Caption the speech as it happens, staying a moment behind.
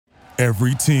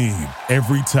Every team,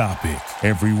 every topic,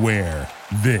 everywhere.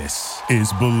 This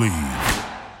is Believe.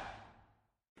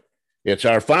 It's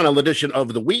our final edition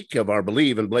of the week of our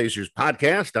Believe in Blazers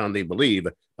podcast on the Believe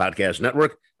Podcast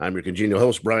Network. I'm your congenial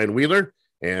host, Brian Wheeler,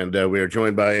 and we are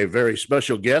joined by a very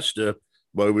special guest.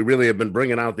 We really have been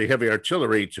bringing out the heavy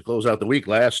artillery to close out the week.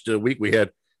 Last week, we had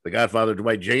the Godfather,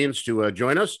 Dwight Jaynes, to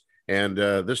join us, and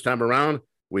this time around,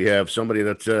 we have somebody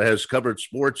that has covered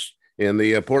sports in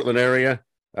the Portland area.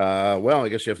 I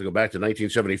guess you have to go back to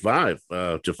 1975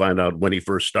 to find out when he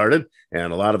first started,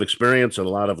 and a lot of experience and a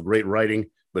lot of great writing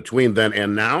between then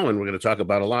and now, and we're going to talk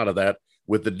about a lot of that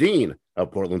with the dean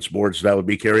of Portland sports. That would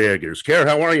be Kerry Eggers. Kerry,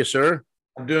 how are you, sir?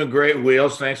 I'm doing great,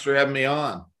 Wheels. Thanks for having me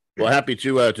on. Well, happy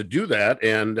to do that.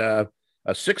 And a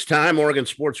six-time Oregon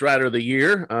Sports Writer of the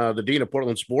Year, the dean of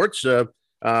Portland sports.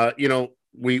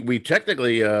 We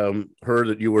technically heard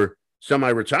that you were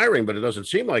semi-retiring, but it doesn't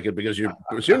seem like it because you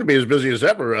seem to be as busy as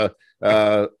ever.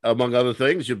 Among other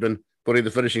things, you've been putting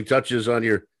the finishing touches on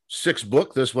your sixth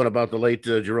book, this one about the late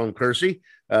Jerome Kersey.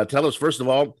 Tell us, first of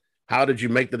all, how did you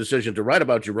make the decision to write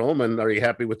about Jerome, and are you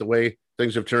happy with the way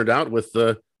things have turned out with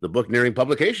the book nearing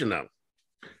publication now?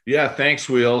 Yeah, thanks,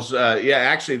 Wheels.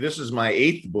 Actually, this is my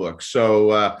eighth book.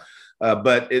 So,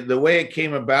 the way it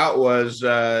came about was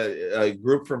a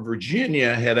group from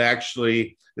Virginia had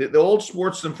actually, the old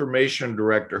sports information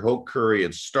director, Hope Curry,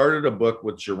 had started a book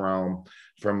with Jerome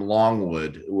from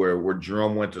Longwood, where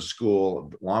Jerome went to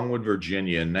school, Longwood,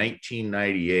 Virginia, in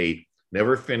 1998,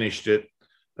 never finished it.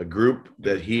 A group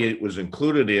that he was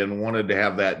included in wanted to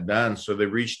have that done. So they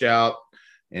reached out,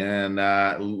 and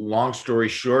long story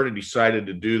short, I decided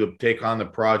to take on the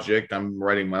project. I'm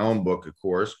writing my own book, of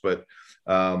course, but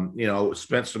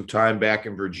spent some time back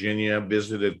in Virginia,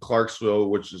 visited Clarksville,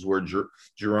 which is where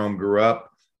Jerome grew up.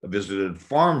 I visited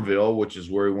Farmville, which is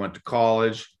where he went to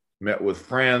college, met with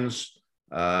friends,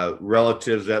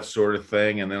 relatives, that sort of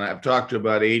thing. And then I've talked to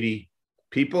about 80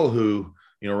 people who,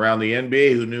 around the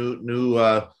NBA who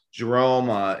knew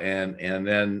Jerome, and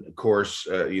then of course,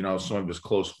 some of his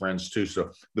close friends too.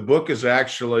 So the book is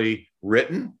actually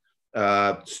written.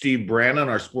 Steve Brannon,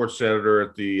 our sports editor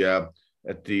at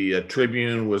the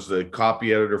Tribune, was the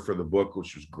copy editor for the book,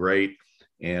 which was great.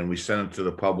 And we sent it to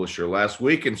the publisher last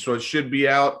week. And so it should be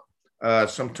out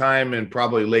sometime in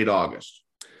probably late August.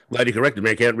 Glad you corrected me.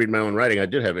 I can't read my own writing. I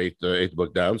did have eighth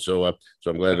book down, so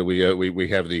I'm glad that we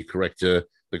have the correct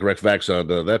facts on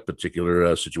that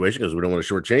particular situation, because we don't want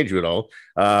to shortchange you at all.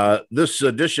 This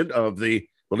edition of the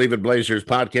Believe in Blazers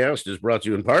podcast is brought to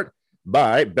you in part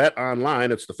by Bet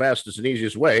Online. It's the fastest and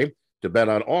easiest way to bet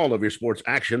on all of your sports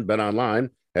action. Bet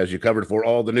Online has you covered for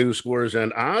all the news, scores,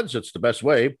 and odds. It's the best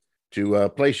way to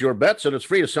place your bets, and it's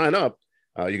free to sign up.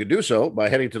 You can do so by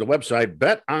heading to the website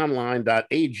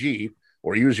betonline.ag,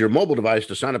 or use your mobile device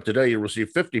to sign up today. You'll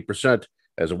receive 50%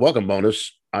 as a welcome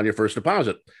bonus on your first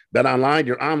deposit. Bet Online,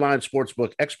 your online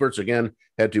sportsbook experts. Again,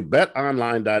 head to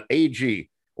betonline.ag,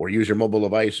 or use your mobile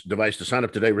device to sign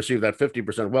up today. Receive that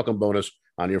 50% welcome bonus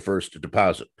on your first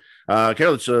deposit.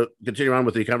 Carol, let's continue on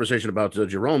with the conversation about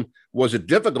Jerome. Was it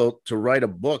difficult to write a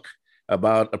book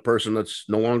about a person that's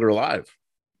no longer alive?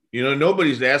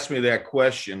 Nobody's asked me that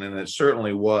question, and it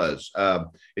certainly was.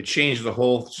 It changed the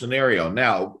whole scenario.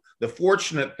 Now, the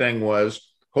fortunate thing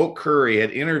was Hope Curry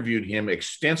had interviewed him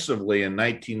extensively in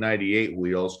 1998,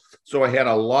 Wheels. So I had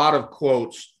a lot of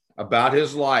quotes about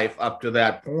his life up to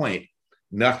that point.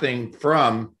 Nothing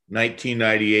from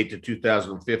 1998 to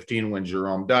 2015 when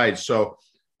Jerome died. So,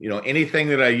 anything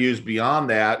that I used beyond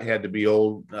that had to be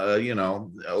old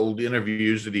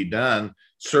interviews that he'd done.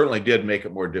 Certainly did make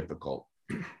it more difficult.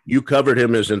 You covered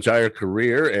him his entire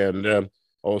career, and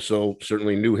also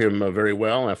certainly knew him very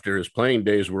well after his playing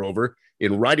days were over.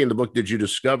 In writing the book, did you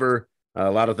discover a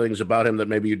lot of things about him that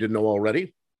maybe you didn't know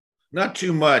already? Not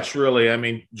too much, really. I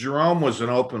mean, Jerome was an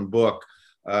open book,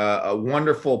 a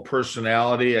wonderful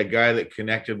personality, a guy that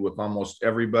connected with almost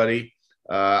everybody.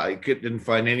 I didn't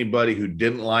find anybody who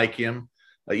didn't like him.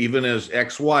 Even his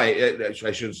ex-wife,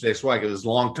 I shouldn't say ex-wife, his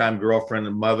longtime girlfriend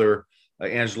and mother,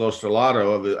 Angelo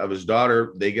Stellato, of his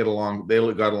daughter, they got along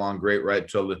great right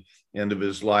till the end of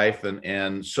his life.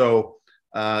 And so,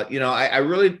 I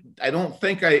don't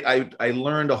think I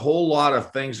learned a whole lot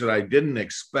of things that I didn't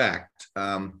expect.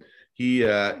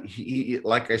 He,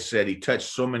 like I said, he touched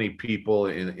so many people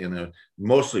in a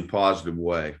mostly positive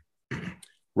way.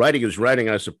 Writing is writing,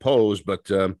 I suppose, but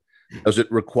has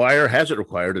it required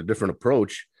a different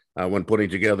approach when putting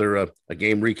together a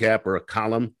game recap or a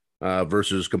column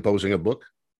versus composing a book?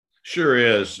 Sure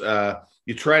is.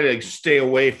 You try to stay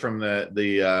away from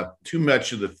the too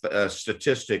much of the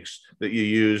statistics that you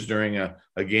use during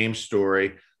a game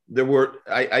story.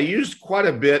 I used quite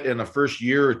a bit in the first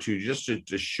year or two just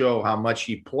to show how much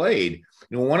he played.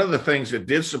 One of the things that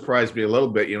did surprise me a little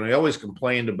bit, he always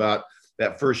complained about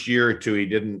that first year or two he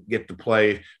didn't get to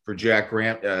play for Jack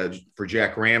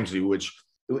Ramsey, which,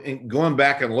 going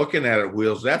back and looking at it,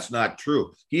 Wheels, that's not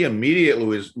true. He immediately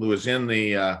was in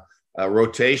the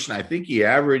rotation. I think he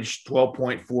averaged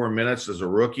 12.4 minutes as a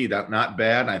rookie. Not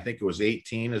bad. I think it was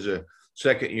 18 as a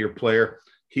second-year player.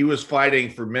 He was fighting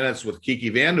for minutes with Kiki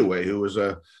Vandeweghe, who was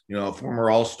a former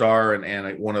All-Star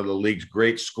and one of the league's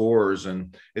great scorers.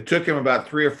 And it took him about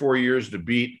 3 or 4 years to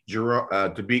beat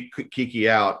Kiki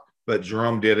out, but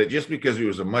Jerome did it just because he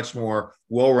was a much more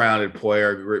well-rounded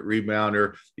player, great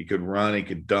rebounder. He could run, he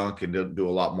could dunk, and do a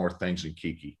lot more things than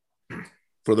Kiki.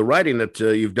 For the writing that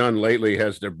you've done lately,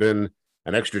 has there been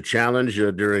an extra challenge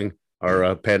during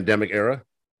our pandemic era?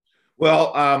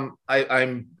 Well,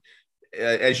 I'm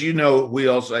as you know,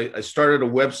 Wheels, I started a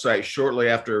website shortly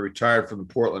after I retired from the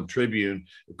Portland Tribune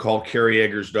called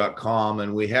CarrieEggers.com,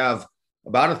 and we have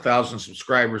about 1,000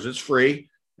 subscribers. It's free,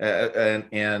 so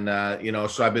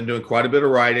I've been doing quite a bit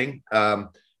of writing.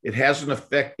 It hasn't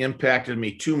impacted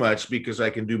me too much because I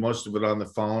can do most of it on the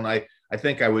phone. I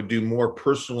think I would do more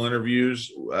personal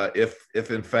interviews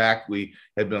if in fact we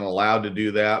had been allowed to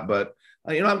do that, but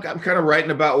I'm kind of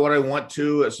writing about what I want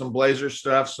to, some Blazer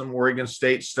stuff, some Oregon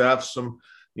State stuff, some,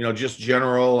 just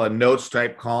general notes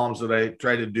type columns that I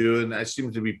try to do. And I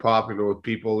seem to be popular with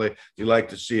people. They like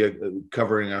to see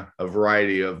covering a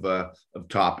variety of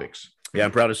topics. Yeah,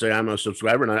 I'm proud to say I'm a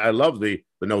subscriber, and I love the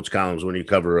notes columns when you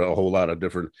cover a whole lot of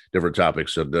different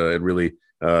topics. And it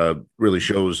really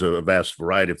shows a vast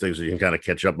variety of things that you can kind of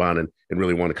catch up on in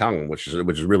really one column, which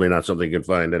is really not something you can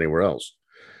find anywhere else.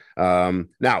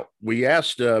 Now, we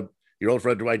asked your old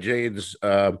friend Dwight Jaynes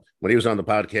when he was on the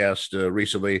podcast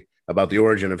recently about the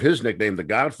origin of his nickname, The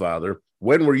Godfather.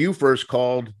 When were you first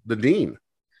called the Dean?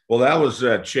 Well, that was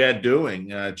Chad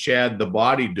Doing. Chad the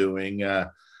Body Doing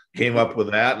came up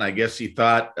with that, and I guess he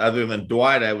thought, other than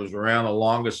Dwight, I was around the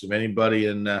longest of anybody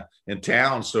in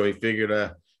town, so he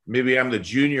figured maybe I'm the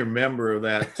junior member of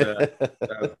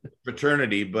that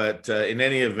fraternity. But in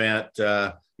any event,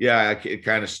 it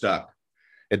kind of stuck.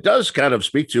 It does kind of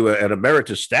speak to an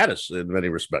emeritus status in many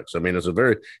respects. I mean, it's a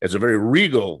very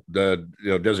regal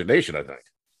designation, I think.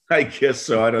 I guess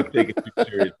so. I don't take it too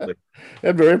seriously.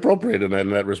 And very appropriate in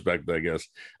that respect, I guess.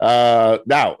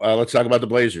 Now, let's talk about the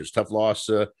Blazers. Tough loss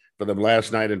for them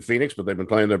last night in Phoenix, but they've been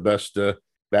playing their best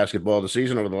basketball of the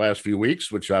season over the last few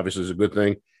weeks, which obviously is a good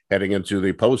thing heading into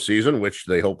the postseason, which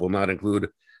they hope will not include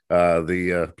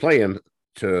the play-in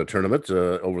tournament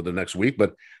over the next week.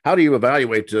 But how do you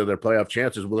evaluate their playoff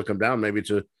chances? Will it come down maybe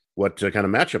to what kind of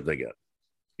matchup they get?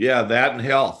 Yeah, that and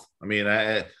health. I mean,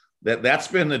 that's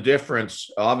been the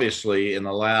difference, obviously, in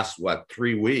the last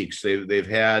 3 weeks. They've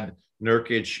had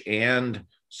Nurkic and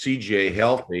CJ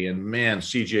healthy, and man,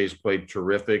 CJ's played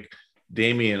terrific.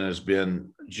 Damian has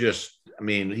been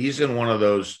he's in one of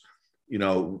those,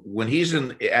 when he's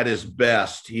at his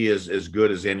best, he is as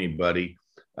good as anybody.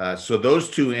 So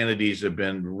those two entities have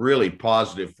been really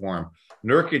positive for him.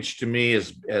 Nurkic, to me,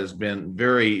 has been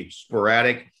very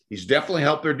sporadic. He's definitely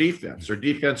helped their defense. Their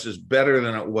defense is better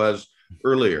than it was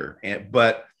earlier.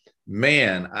 But,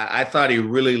 man, I thought he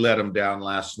really let him down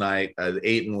last night.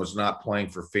 Ayton was not playing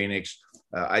for Phoenix.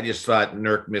 I just thought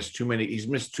Nurk missed too many. He's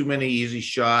missed too many easy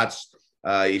shots.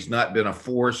 He's not been a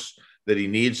force that he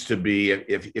needs to be.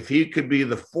 If he could be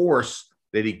the force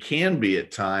that he can be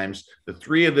at times, the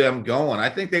three of them going, I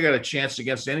think they got a chance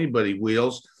against anybody,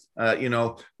 Wheels.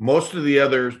 Most of the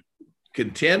other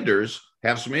contenders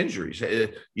have some injuries.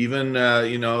 Even,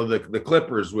 the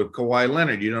Clippers with Kawhi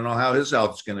Leonard, you don't know how his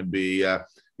health's going to be.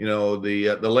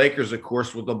 The Lakers, of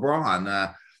course, with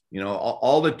LeBron.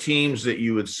 All the teams that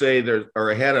you would say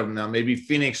are ahead of them now. Maybe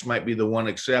Phoenix might be the one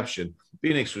exception.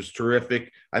 Phoenix was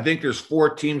terrific. I think there's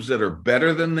 4 teams that are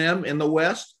better than them in the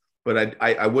West, but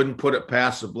I wouldn't put it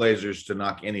past the Blazers to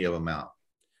knock any of them out.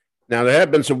 Now, there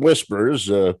have been some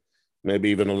whispers, maybe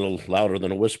even a little louder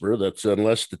than a whisper, that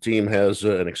unless the team has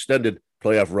an extended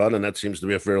playoff run, and that seems to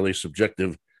be a fairly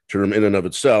subjective term in and of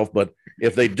itself, but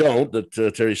if they don't,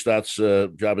 that Terry Stott's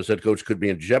job as head coach could be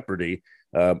in jeopardy.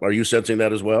 Are you sensing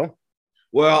that as well?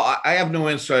 Well, I have no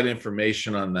inside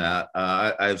information on that.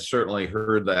 I've certainly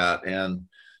heard that. And,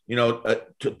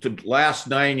 to last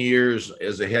 9 years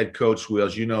as a head coach,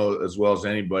 Wheels, as well as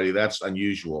anybody, that's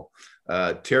unusual.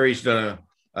 Terry's done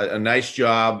a nice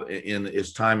job in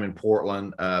his time in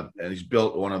Portland, and he's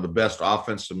built one of the best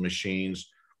offensive machines.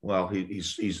 Well,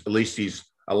 he's at least he's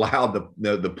allowed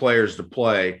the players to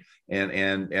play,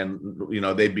 and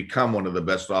they've become one of the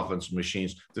best offensive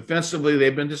machines. Defensively,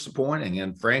 they've been disappointing,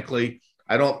 and frankly,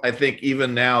 I think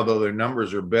even now, though their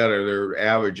numbers are better, they're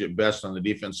average at best on the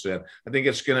defense end. I think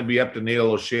it's going to be up to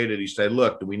Neil O'Shea to decide,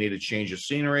 look, do we need to change of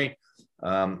scenery?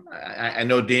 I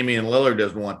know Damian Lillard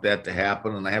doesn't want that to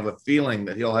happen, and I have a feeling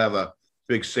that he'll have a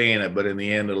big say in it, but in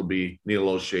the end, it'll be Neil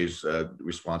O'Shea's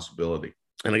responsibility.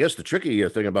 And I guess the tricky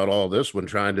thing about all this when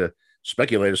trying to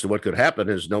speculate as to what could happen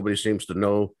is nobody seems to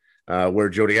know where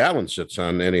Jody Allen sits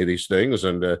on any of these things.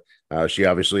 And she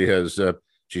obviously has,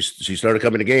 she started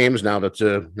coming to games now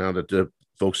that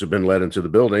folks have been led into the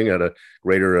building at a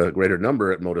greater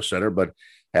number at Moda Center, but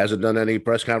hasn't done any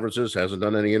press conferences, hasn't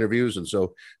done any interviews. And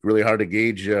so really hard to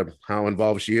gauge how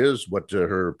involved she is, what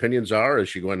her opinions are. Is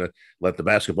she going to let the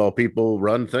basketball people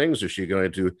run things? Is she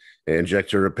going to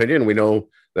inject her opinion? We know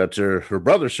that her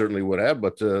brother certainly would have,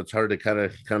 but it's hard to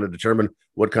kind of determine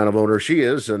what kind of owner she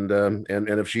is. And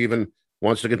if she even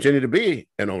wants to continue to be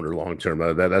an owner long-term,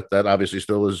 that obviously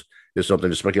still is something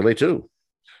to speculate too.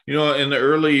 You know, in the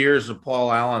early years of Paul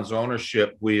Allen's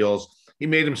ownership, Wheels, he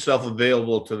made himself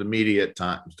available to the media at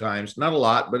times, not a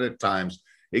lot, but at times.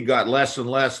 It got less and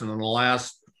less. And in the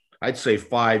last, I'd say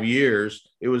 5 years,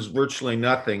 it was virtually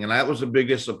nothing. And that was a big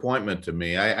disappointment to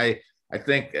me. I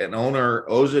think an owner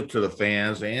owes it to the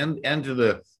fans and to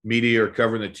the media or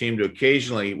covering the team to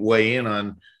occasionally weigh in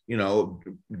on, you know,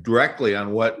 directly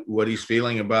on what he's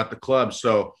feeling about the club.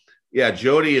 So, yeah,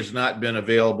 Jody has not been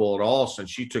available at all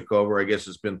since she took over. I guess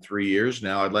it's been 3 years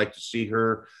now. I'd like to see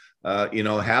her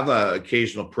have an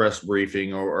occasional press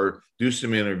briefing or do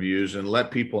some interviews and let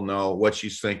people know what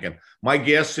she's thinking. My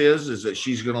guess is that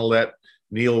she's going to let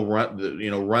Neil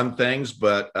run things,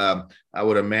 but I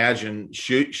would imagine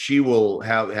she will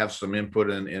have some input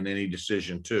in any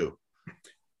decision too.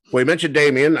 Well, you mentioned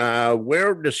Damian.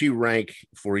 Where does he rank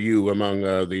for you among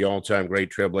the all-time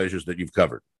great Trailblazers that you've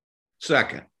covered?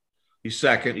 Second. He's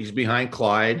second. He's behind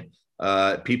Clyde.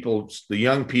 The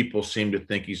young people seem to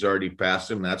think he's already passed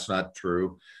him. That's not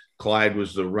true. Clyde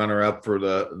was the runner-up for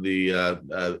the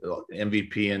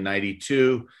MVP in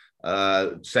 '92,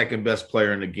 second best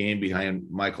player in the game behind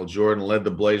Michael Jordan. Led the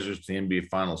Blazers to the NBA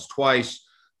Finals twice.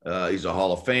 He's a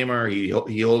Hall of Famer.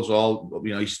 He holds all.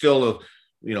 He's still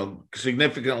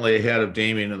significantly ahead of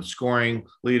Damian in the scoring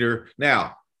leader.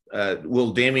 Now,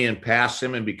 will Damian pass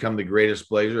him and become the greatest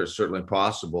Blazer? It's certainly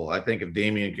possible. I think if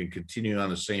Damian can continue on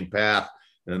the same path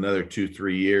in another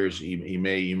 2-3 years,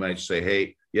 you might say,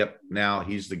 hey, yep, now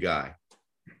he's the guy.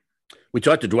 We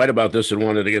talked to Dwight about this and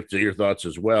wanted to get to your thoughts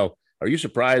as well. Are you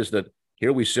surprised that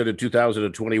here we sit in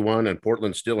 2021 and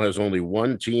Portland still has only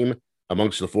one team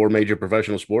amongst the four major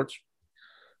professional sports?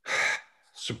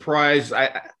 Surprised,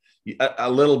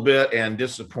 a little bit, and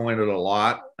disappointed a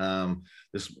lot.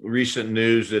 This recent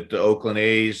news that the Oakland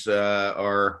A's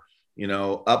are,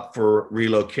 up for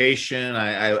relocation.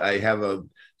 I have a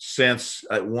sense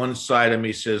at one side of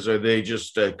me says, are they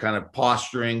just kind of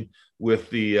posturing with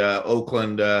the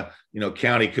Oakland,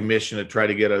 county commission to try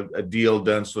to get a deal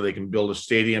done so they can build a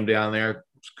stadium down there?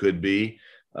 Could be.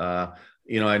 I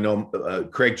know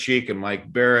Craig Cheek and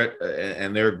Mike Barrett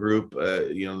and their group,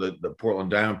 the Portland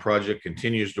Diamond Project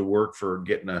continues to work for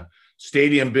getting a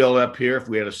stadium built up here. If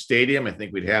we had a stadium, I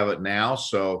think we'd have it now.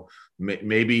 So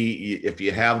maybe if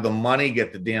you have the money,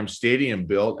 get the damn stadium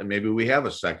built, and maybe we have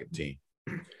a second team.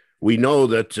 We know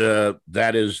that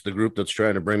that is the group that's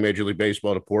trying to bring Major League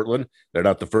Baseball to Portland. They're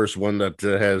not the first one that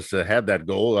has had that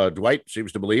goal. Dwight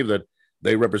seems to believe that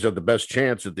they represent the best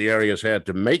chance that the area has had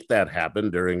to make that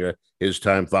happen during his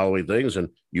time following things. And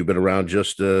you've been around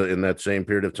just in that same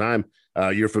period of time.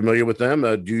 You're familiar with them.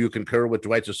 Do you concur with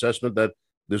Dwight's assessment that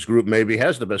this group maybe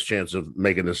has the best chance of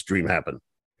making this dream happen?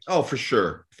 Oh, for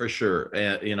sure. For sure.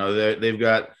 And,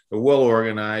 they're well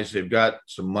organized. They've got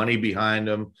some money behind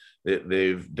them.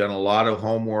 They've done a lot of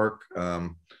homework.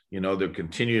 They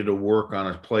continue to work on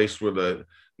a place where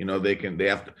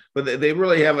but they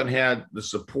really haven't had the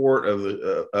support of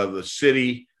the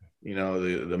city,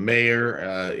 the mayor,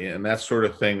 and that sort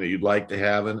of thing that you'd like to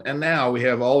have. And now we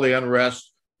have all the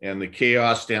unrest and the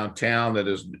chaos downtown that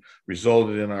has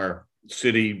resulted in our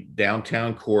city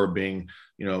downtown core being,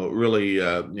 really,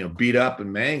 beat up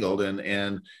and mangled.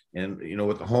 And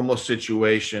with the homeless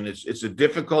situation, it's a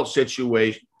difficult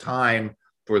time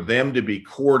for them to be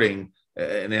courting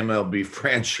an MLB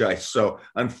franchise. So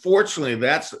unfortunately,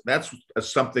 that's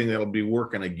something that'll be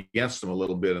working against them a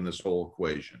little bit in this whole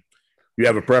equation. You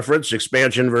have a preference,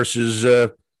 expansion versus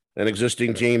an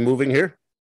existing team moving here?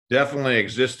 Definitely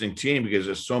existing team, because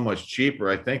it's so much cheaper.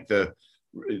 I think the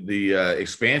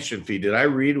expansion fee, did I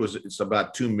read, it's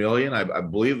about $2 million. I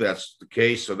believe that's the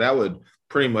case. So that would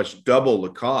pretty much double the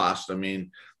cost. I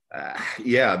mean,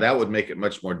 that would make it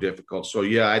much more difficult. So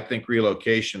I think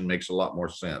relocation makes a lot more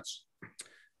sense.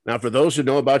 Now, for those who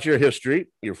know about your history,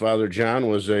 your father, John,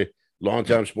 was a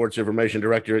longtime sports information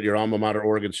director at your alma mater,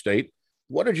 Oregon State.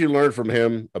 What did you learn from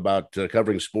him about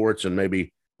covering sports and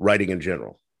maybe writing in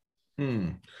general?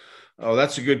 Oh,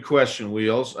 that's a good question,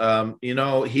 Wheels.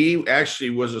 He actually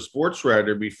was a sports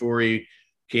writer before he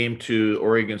came to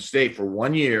Oregon State. For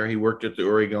 1 year. He worked at the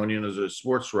Oregonian as a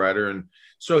sports writer. And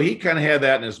so he kind of had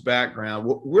that in his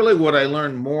background. Really, what I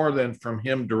learned more than from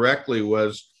him directly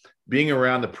was being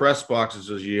around the press boxes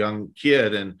as a young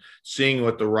kid and seeing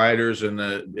what the writers and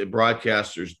the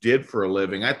broadcasters did for a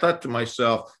living. I thought to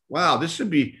myself, wow, this would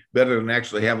be better than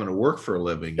actually having to work for a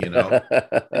living,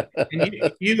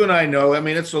 And you and I know, I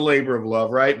mean, it's a labor of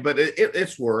love, right? But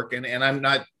it's work, and I'm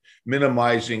not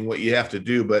minimizing what you have to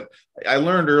do, but I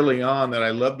learned early on that I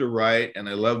love to write and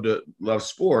I love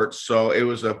sports. So it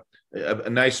was a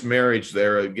nice marriage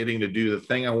there of getting to do the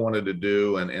thing I wanted to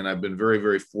do. And I've been very,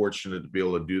 very fortunate to be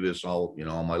able to do this all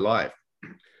my life.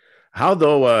 How,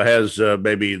 though, has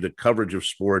maybe the coverage of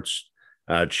sports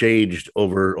changed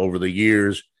over the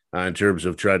years in terms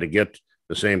of trying to get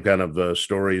the same kind of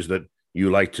stories that you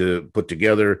like to put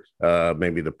together,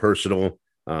 maybe the personal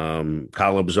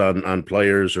columns on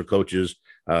players or coaches?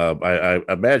 I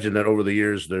imagine that over the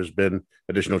years there's been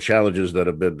additional challenges that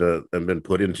have been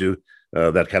put into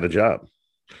that kind of job.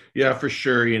 Yeah, for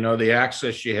sure. The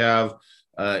access you have,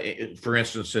 for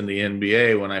instance, in the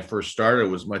NBA, when I first started,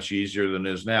 was much easier than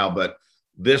it is now. But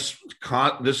this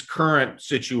current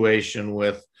situation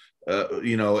with, when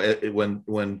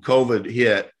COVID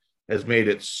hit, has made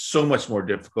it so much more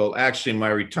difficult. Actually, my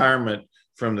retirement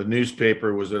from the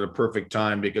newspaper was at a perfect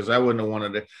time because I wouldn't have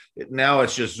wanted to. Now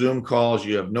it's just Zoom calls.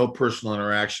 You have no personal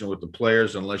interaction with the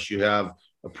players unless you have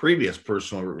a previous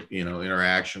personal,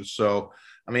 interaction. So,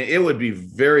 I mean, it would be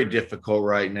very difficult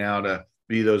right now to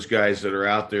be those guys that are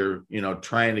out there,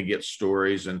 trying to get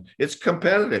stories, and it's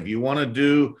competitive. You want to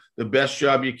do the best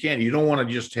job you can. You don't want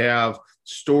to just have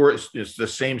stories. It's the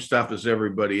same stuff as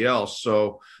everybody else.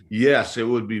 So yes, it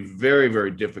would be very,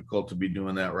 very difficult to be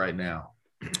doing that right now.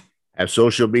 Have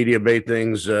social media made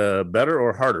things better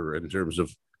or harder in terms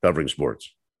of covering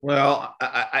sports? Well,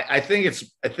 I think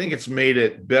it's made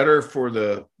it better for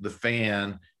the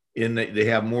fan in that they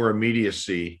have more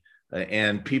immediacy,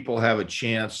 and people have a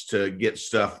chance to get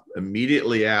stuff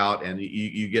immediately out, and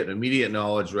you get immediate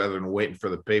knowledge rather than waiting for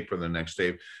the paper the next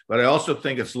day. But I also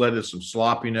think it's led to some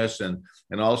sloppiness and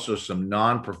also some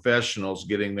non-professionals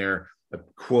getting their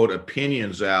quote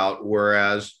opinions out,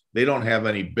 whereas they don't have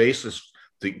any basis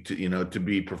to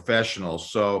be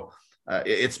professionals. So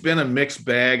it's been a mixed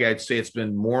bag. I'd say it's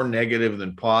been more negative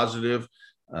than positive.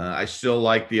 I still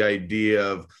like the idea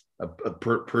of a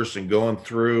person going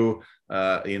through,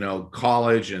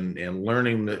 college and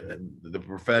learning the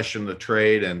profession, the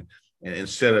trade, and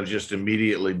instead of just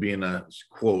immediately being a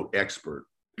quote expert.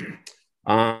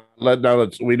 Now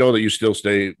we know that you still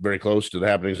stay very close to the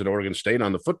happenings at Oregon State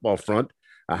on the football front.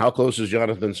 How close is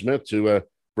Jonathan Smith to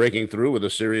breaking through with a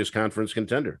serious conference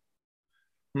contender?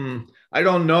 I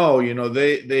don't know.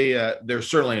 They're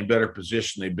certainly in better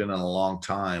position. They've been in a long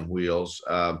time, Wheels.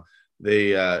 Will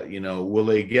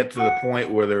they get to the point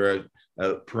where they're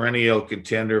a perennial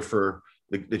contender for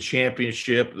the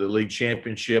championship, the league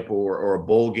championship, or a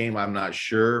bowl game? I'm not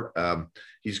sure.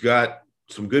 He's got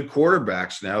some good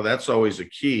quarterbacks now. That's always a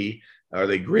key. Are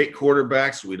they great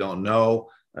quarterbacks? We don't know.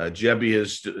 Jebby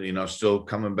is, still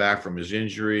coming back from his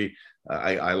injury.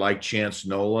 I like Chance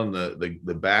Nolan,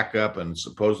 the backup, and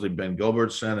supposedly Ben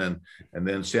Gilbertson, and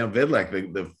then Sam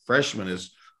Vidlak, the freshman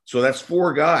is. So that's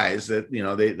four guys that,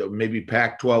 they maybe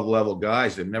Pac-12 level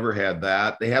guys. They've never had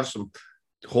that. They have some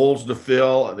holes to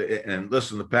fill. And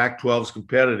listen, the Pac-12 is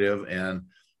competitive, and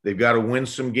they've got to win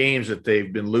some games that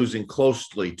they've been losing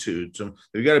closely to. So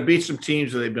they've got to beat some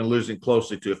teams that they've been losing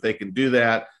closely to. If they can do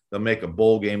that, they'll make a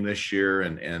bowl game this year,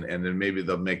 and then maybe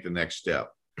they'll make the next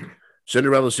step.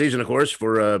 Cinderella season, of course,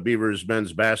 for Beavers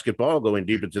men's basketball, going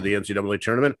deep into the NCAA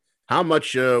tournament. How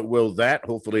much will that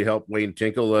hopefully help Wayne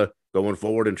Tinkle going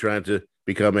forward and trying to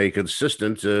become a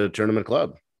consistent tournament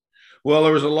club? Well,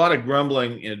 there was a lot of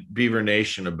grumbling in Beaver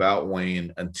Nation about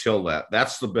Wayne until that.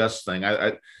 That's the best thing.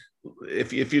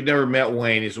 If you've never met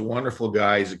Wayne, he's a wonderful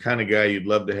guy. He's the kind of guy you'd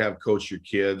love to have coach your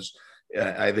kids.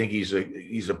 I think he's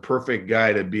a perfect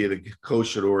guy to be the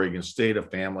coach at Oregon State, a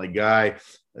family guy.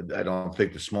 I don't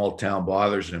think the small town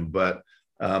bothers him, but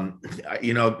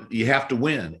you have to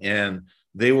win. And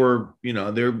they were,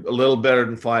 they're a little better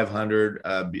than 500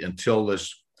 until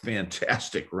this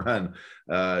fantastic run,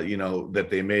 that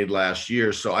they made last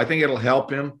year. So I think it'll help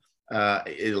him.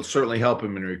 It'll certainly help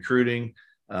him in recruiting.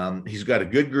 He's got a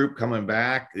good group coming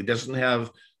back. He doesn't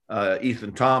have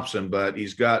Ethan Thompson, but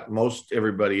he's got most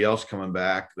everybody else coming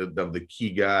back of the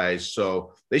key guys.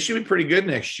 So they should be pretty good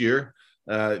next year.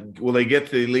 Will they get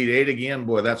to the Elite Eight again?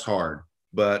 Boy, that's hard.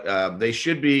 But they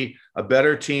should be a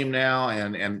better team now,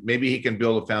 and maybe he can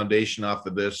build a foundation off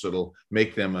of this that'll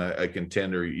make them a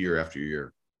contender year after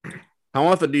year. How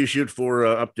often do you shoot for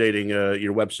updating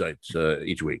your websites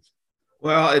each week?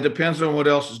 Well, it depends on what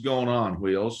else is going on,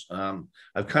 Wheels.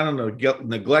 I've kind of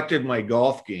neglected my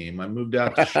golf game. I moved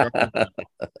out to Charlotte.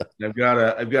 I've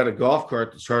got a golf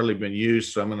cart that's hardly been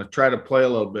used, so I'm going to try to play a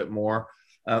little bit more.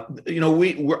 We're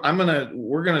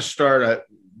going to start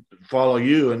follow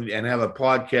you and have a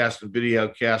podcast and video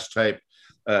cast type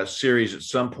series at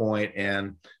some point,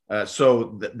 and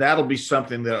so that'll be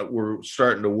something that we're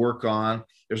starting to work on.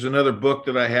 There's another book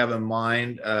that I have in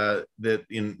mind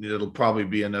it'll probably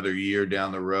be another year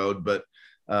down the road. But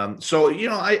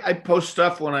I post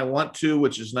stuff when I want to,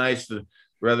 which is nice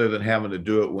rather than having to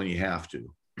do it when you have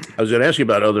to. I was going to ask you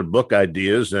about other book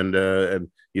ideas, and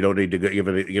you don't need to give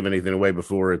anything away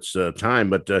before it's time.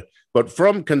 But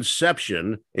from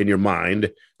conception in your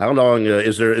mind, how long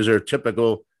is there a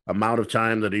typical amount of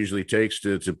time that it usually takes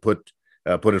to put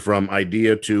it from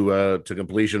idea to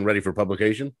completion, ready for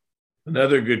publication?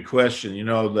 Another good question.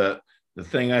 The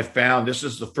thing I found, this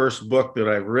is the first book that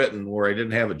I've written where I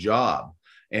didn't have a job,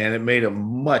 and it made it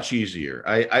much easier.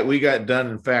 We got done.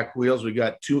 In fact, Wheels, we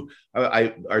got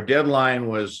our deadline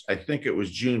was, I think it was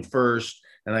June 1st,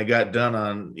 and I got done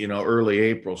on, early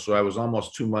April. So I was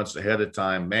almost 2 months ahead of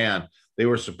time. Man, they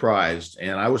were surprised,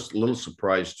 and I was a little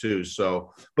surprised too.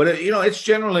 So, but it's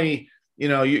generally,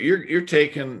 you're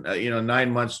taking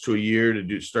 9 months to a year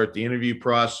to start the interview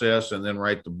process, and then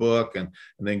write the book, and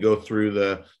then go through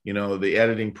the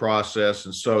editing process.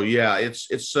 And so, yeah,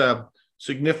 it's a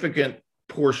significant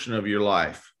portion of your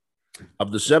life.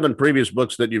 Of the 7 previous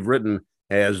books that you've written,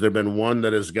 has there been one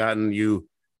that has gotten you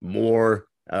more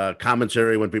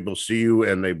commentary when people see you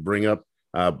and they bring up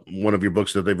one of your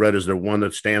books that they've read? Is there one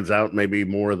that stands out maybe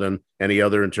more than any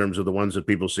other in terms of the ones that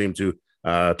people seem to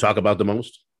talk about the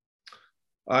most?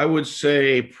 I would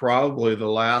say probably the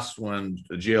last one,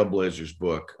 the Jailblazers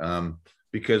book,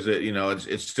 because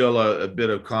it's still a bit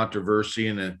of controversy,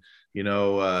 and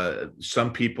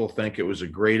some people think it was a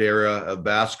great era of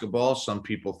basketball. Some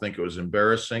people think it was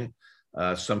embarrassing.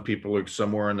 Some people are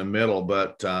somewhere in the middle,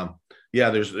 but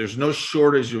there's no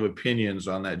shortage of opinions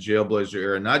on that Jailblazer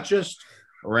era, not just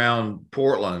around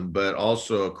Portland, but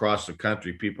also across the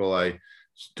country. People I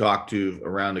talked to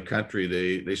around the country,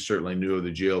 they certainly knew of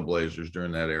the Jailblazers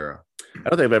during that era. I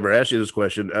don't think I've ever asked you this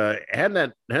question. Had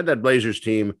that Blazers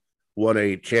team won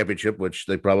a championship, which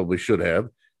they probably should have,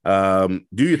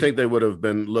 do you think they would have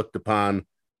been looked upon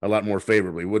a lot more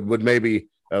favorably? Would maybe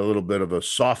a little bit of a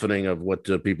softening of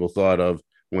what people thought of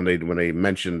when they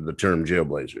mentioned the term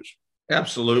Jailblazers?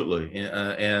 Absolutely.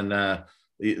 And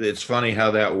it's funny how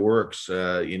that works.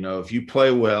 If you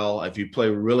play well, if you play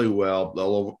really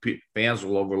well, fans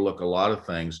will overlook a lot of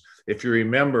things. If you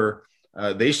remember,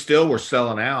 they still were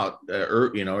selling out,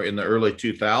 in the early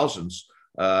 2000s,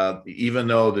 even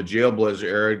though the Jailblazer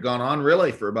era had gone on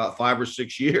really for about 5 or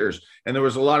 6 years. And there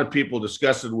was a lot of people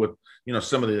disgusted with,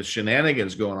 some of the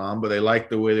shenanigans going on, but they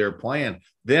liked the way they were playing.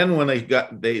 Then when they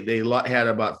had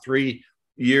about 3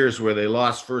 years where they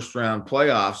lost first round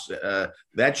playoffs,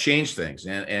 that changed things.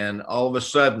 And all of a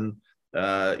sudden,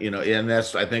 and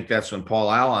I think that's when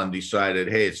Paul Allen decided,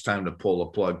 hey, it's time to pull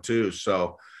the plug too.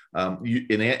 So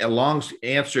in a long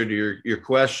answer to your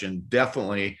question,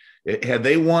 definitely, had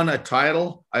they won a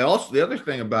title, the other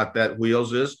thing about that,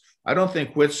 Wheels, is I don't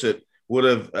think Whitsitt would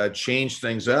have changed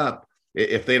things up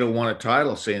if they'd have won a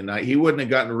title, saying that he wouldn't have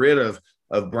gotten rid of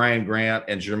Brian Grant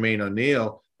and Jermaine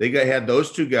O'Neal. They had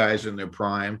those two guys in their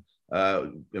prime.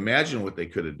 Imagine what they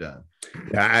could have done.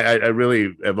 I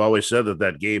really have always said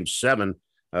that Game 7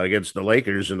 against the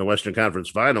Lakers in the Western Conference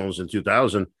Finals in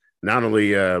 2000 not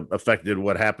only affected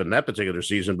what happened that particular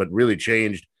season, but really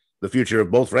changed the future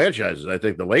of both franchises. I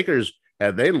think the Lakers,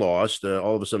 had they lost,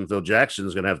 all of a sudden Phil Jackson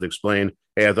is going to have to explain,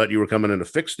 hey, I thought you were coming in to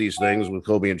fix these things with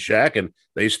Kobe and Shaq, and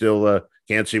they still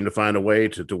can't seem to find a way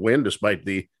to win despite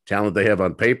the talent they have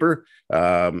on paper.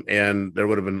 And there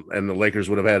would have been, and the Lakers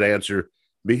would have had to answer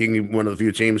being one of the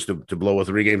few teams to blow a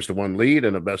 3-1 lead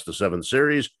in a best-of-7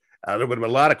 series. There would have been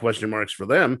a lot of question marks for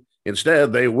them.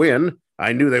 Instead, they win.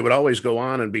 I knew they would always go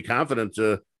on and be confident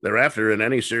thereafter in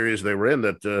any series they were in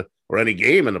or any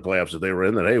game in the playoffs that they were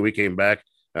in, that, hey, we came back,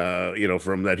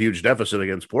 from that huge deficit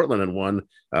against Portland and won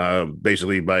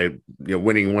basically by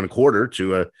winning one quarter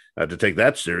to take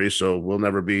that series. So we'll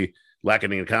never be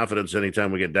lacking in confidence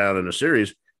anytime we get down in a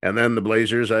series. And then the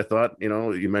Blazers, I thought,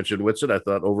 you mentioned Whitsitt, I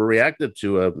thought overreacted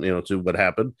to what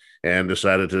happened and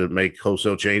decided to make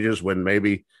wholesale changes when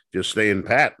maybe just staying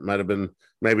pat might have been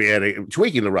maybe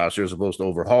tweaking the roster as opposed to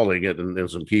overhauling it, and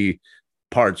some key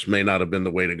parts may not have been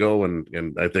the way to go.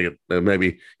 And I think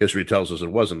maybe history tells us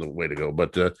it wasn't the way to go.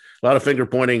 But a lot of finger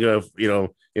pointing of,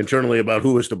 internally about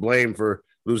who was to blame for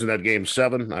losing that Game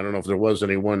 7. I don't know if there was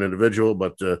any one individual,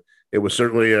 but it was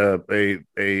certainly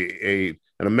an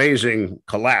amazing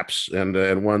collapse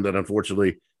and one that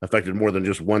unfortunately affected more than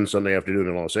just one Sunday afternoon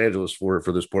in Los Angeles for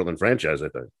this Portland franchise, I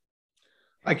think.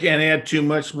 I can't add too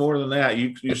much more than that.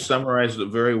 You summarized it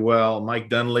very well. Mike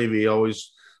Dunleavy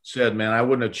always said, man, I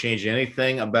wouldn't have changed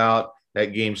anything about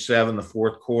that Game 7, the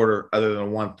fourth quarter, other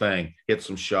than one thing: hit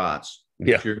some shots.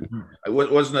 Yeah,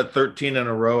 wasn't it 13 in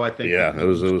a row? I think. Yeah, it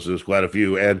was quite a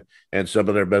few, and some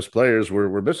of their best players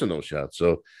were missing those shots.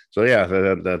 So yeah,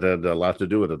 that had a lot to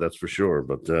do with it, that's for sure.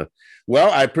 But well,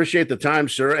 I appreciate the time,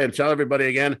 sir, and tell everybody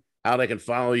again how they can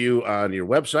follow you on your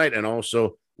website, and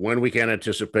also when we can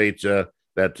anticipate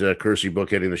that Kersey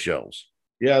book hitting the shelves.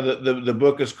 Yeah, the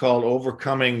book is called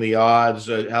Overcoming the Odds,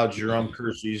 how Jerome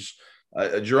Kersey's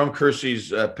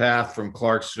path from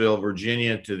Clarksville,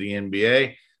 Virginia to the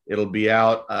NBA. It'll be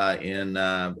out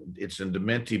it's in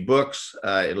Dementi Books.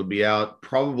 It'll be out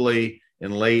probably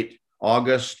in late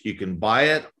August. You can buy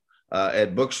it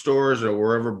at bookstores or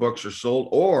wherever books are sold,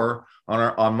 or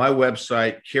on my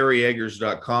website,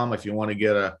 kerryeggers.com, if you want to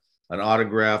get an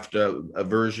autographed a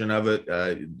version of it.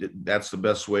 That's the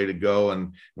best way to go,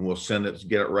 and we'll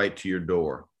get it right to your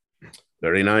door.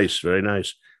 Very nice. Very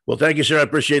nice. Well, thank you, sir. I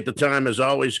appreciate the time as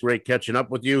always. Great catching up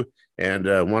with you, and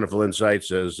wonderful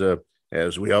insights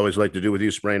as we always like to do with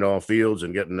you, spraying all fields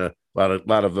and getting a lot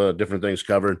of different things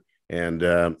covered, and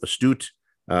astute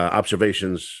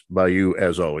observations by you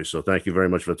as always. So thank you very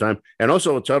much for the time. And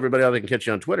also tell everybody how they can catch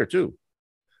you on Twitter too.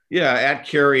 Yeah, at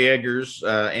Kerry Eggers.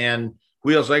 And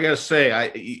Wheels, I got to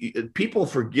say, people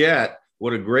forget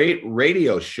what a great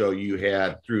radio show you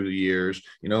had through the years,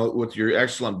 with your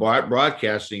excellent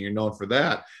broadcasting. You're known for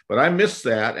that, but I miss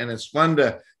that. And it's fun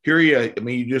to hear you. I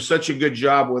mean, you do such a good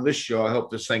job with this show. I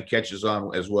hope this thing catches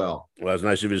on as well. Well, it's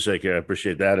nice of you to say, Kerry. I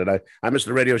appreciate that. And I missed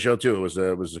the radio show too.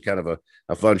 It was kind of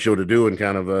a fun show to do, and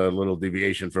kind of a little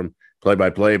deviation from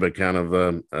play-by-play, but kind of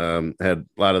had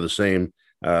a lot of the same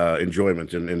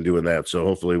enjoyment in doing that. So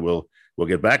hopefully we'll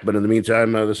get back. But in the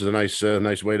meantime, this is a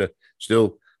nice way to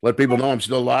still let people know I'm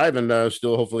still alive, and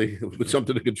still hopefully with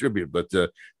something to contribute. But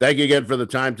thank you again for the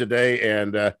time today,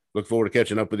 and look forward to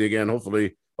catching up with you again.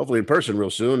 Hopefully in person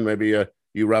real soon. Maybe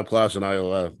you, Rob Klaus, and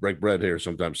I'll break bread here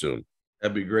sometime soon.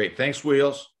 That'd be great. Thanks,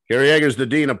 Wheels. Kerry Eggers, the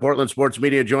Dean of Portland Sports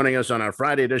Media, joining us on our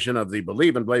Friday edition of the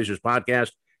Believe in Blazers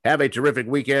podcast. Have a terrific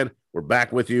weekend. We're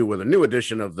back with you with a new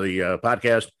edition of the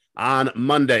podcast on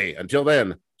Monday. Until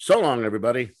then, so long,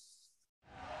 everybody.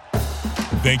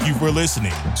 Thank you for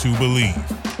listening to Believe.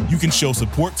 You can show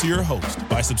support to your host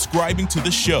by subscribing to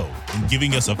the show and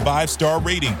giving us a 5-star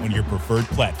rating on your preferred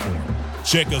platform.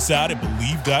 Check us out at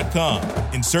Believe.com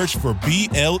and search for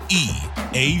BLEAV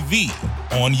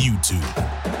on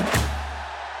YouTube.